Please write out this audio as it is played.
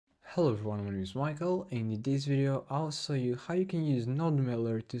Hello everyone, my name is Michael, and in this video I'll show you how you can use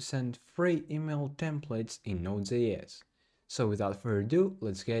NodeMailer to send free email templates in Node.js. So without further ado,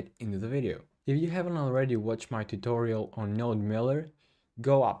 let's get into the video. If you haven't already watched my tutorial on NodeMailer,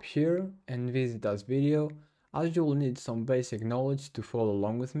 go up here and visit that video, as you will need some basic knowledge to follow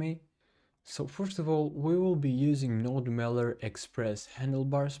along with me. So first of all, we will be using NodeMailer Express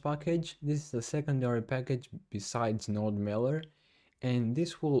Handlebars package. This is a secondary package besides NodeMailer, and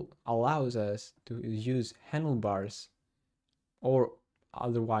this will allows us to use handlebars or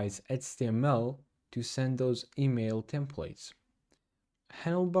otherwise HTML to send those email templates.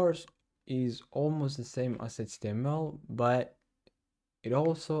 Handlebars is almost the same as HTML, but it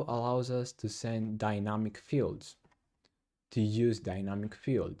also allows us to send dynamic fields, to use dynamic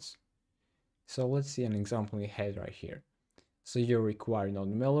fields. So let's see an example we had right here. So you require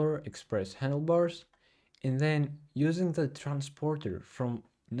NodeMailer, Express Handlebars, and then using the transporter from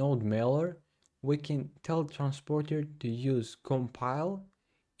NodeMailer, we can tell transporter to use compile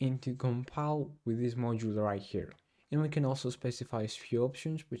and to compile with this module right here. And we can also specify a few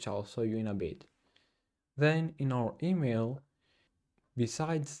options, which I'll show you in a bit. Then in our email,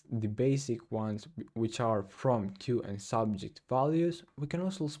 besides the basic ones, which are from, to, and subject values, we can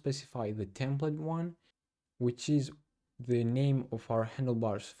also specify the template one, which is the name of our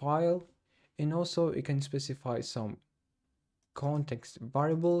handlebars file, and also you can specify some context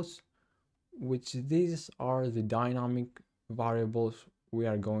variables, which these are the dynamic variables we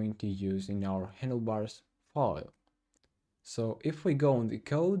are going to use in our handlebars file. So if we go on the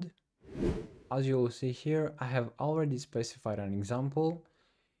code, as you will see here, I have already specified an example,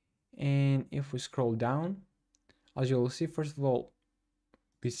 and if we scroll down, as you will see, first of all,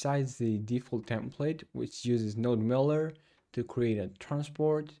 besides the default template, which uses NodeMailer to create a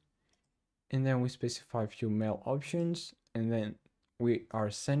transport, and then we specify a few mail options, and then we are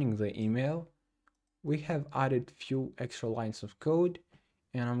sending the email, we have added few extra lines of code,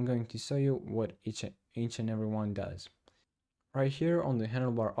 and I'm going to show you what each and every one does. Right here on the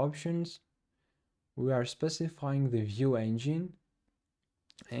handlebar options, we are specifying the view engine,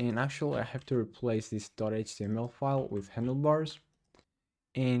 and actually I have to replace this .html file with handlebars.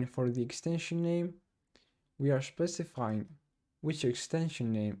 And for the extension name, we are specifying which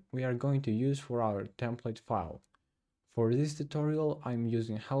extension name we are going to use for our template file. For this tutorial, I'm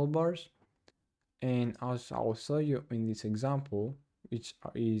using handlebars, and as I'll show you in this example, which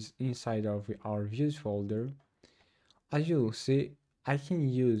is inside of our views folder, as you'll see, I can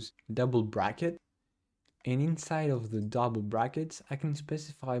use double bracket, and inside of the double brackets, I can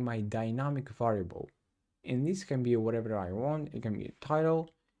specify my dynamic variable. And this can be whatever I want. It can be a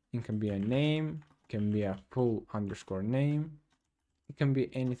title, it can be a name, it can be a full underscore name, it can be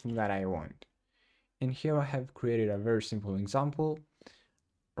anything that I want. And here I have created a very simple example.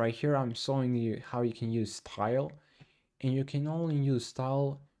 Right here I'm showing you how you can use style, and you can only use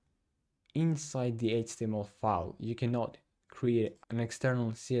style inside the HTML file. You cannot create an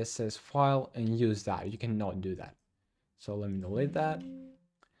external CSS file and use that. You cannot do that. So let me delete that.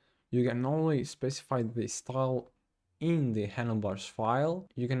 You can only specify the style in the handlebars file.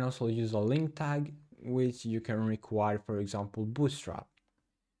 You can also use a link tag, which you can require, for example, Bootstrap.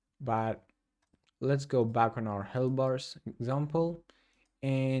 But let's go back on our handlebars example,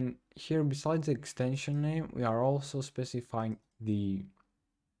 and here besides the extension name, we are also specifying the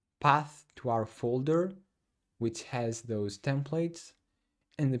path to our folder, which has those templates,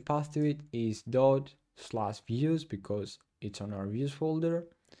 and the path to it is /views because it's on our views folder.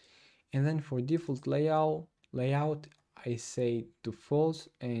 And then for default layout, I say to false,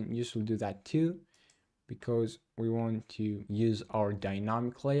 and you should do that too, because we want to use our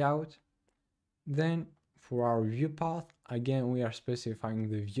dynamic layout. Then for our view path, again, we are specifying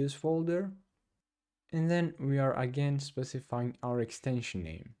the views folder, and then we are again specifying our extension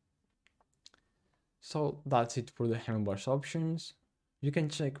name. So that's it for the handlebars options. You can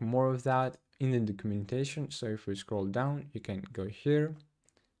check more of that in the documentation. So if we scroll down, you can go here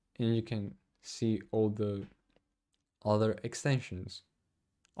and you can see all the other extensions,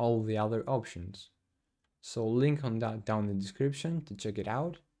 all the other options. So link on that down in the description to check it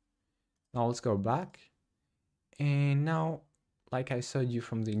out. Now let's go back. And now, like I showed you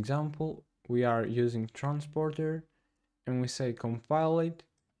from the example, we are using transporter, and we say compile it,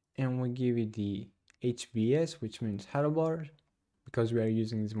 and we give it the HBS, which means handlebar, because we are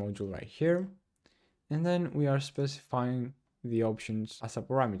using this module right here. And then we are specifying the options as a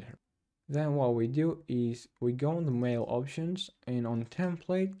parameter. Then what we do is we go on the mail options, and on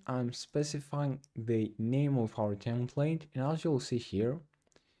template, I'm specifying the name of our template. And as you'll see here,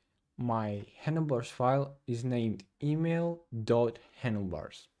 my handlebars file is named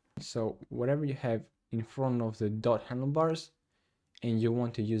email.handlebars. So whatever you have in front of the .handlebars and you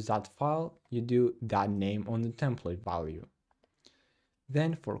want to use that file, you do that name on the template value.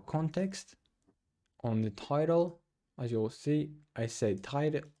 Then for context, on the title, as you'll see, I say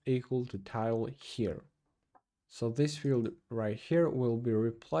title equal to title here. So this field right here will be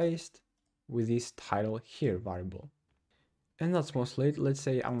replaced with this title here variable. And that's mostly it. Let's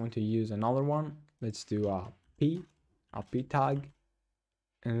say I want to use another one. Let's do a p tag,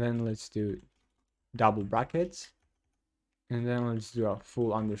 and then let's do double brackets, and then let's do a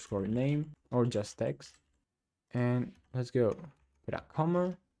full underscore name or just text, and let's go with a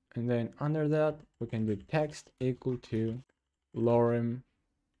comma, and then under that we can do text equal to lorem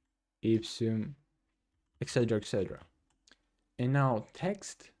ipsum, etc, etc. And now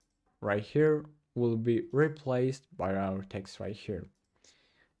text right here will be replaced by our text right here.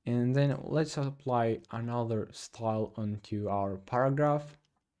 And then let's apply another style onto our paragraph.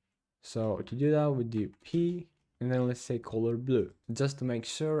 So to do that, we do p, and then let's say color blue, just to make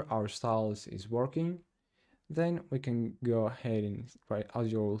sure our styles is working. Then we can go ahead and, right,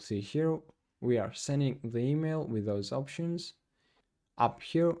 as you will see here, we are sending the email with those options. Up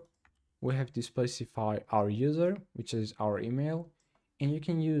here, we have to specify our user, which is our email, and you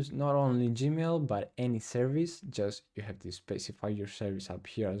can use not only Gmail but any service. Just you have to specify your service up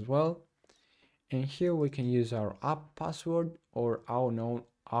here as well. And here we can use our app password or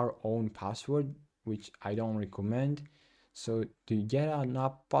our own password, which I don't recommend. So to get an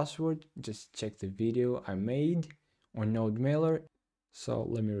app password, just check the video I made on NodeMailer. So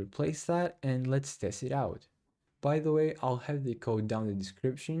let me replace that and let's test it out. By the way, I'll have the code down in the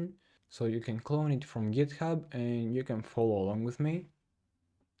description, so you can clone it from GitHub and you can follow along with me.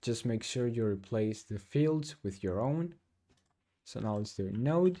 Just make sure you replace the fields with your own. So now let's do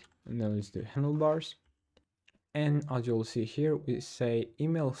node, and then let's do handlebars. And as you'll see here, we say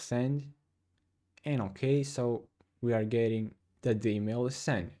email send, and okay, so we are getting that the email is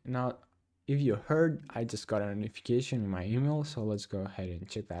sent. Now, if you heard, I just got a notification in my email, so let's go ahead and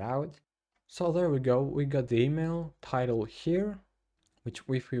check that out. So there we go, we got the email title here, which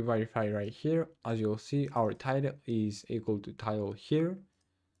if we verify right here, as you'll see, our title is equal to title here.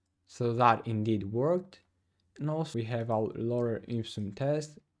 So that indeed worked. And also we have our lorem ipsum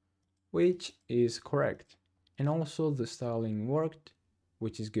test, which is correct. And also the styling worked,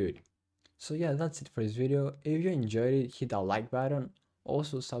 which is good. So yeah, that's it for this video. If you enjoyed it, hit that like button.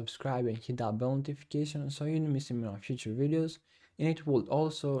 Also subscribe and hit that bell notification so you don't miss any of my future videos. And it will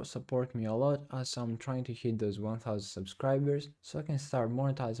also support me a lot as I'm trying to hit those 1000 subscribers so I can start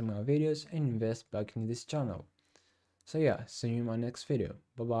monetizing my videos and invest back in this channel. So yeah, see you in my next video.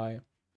 Bye bye.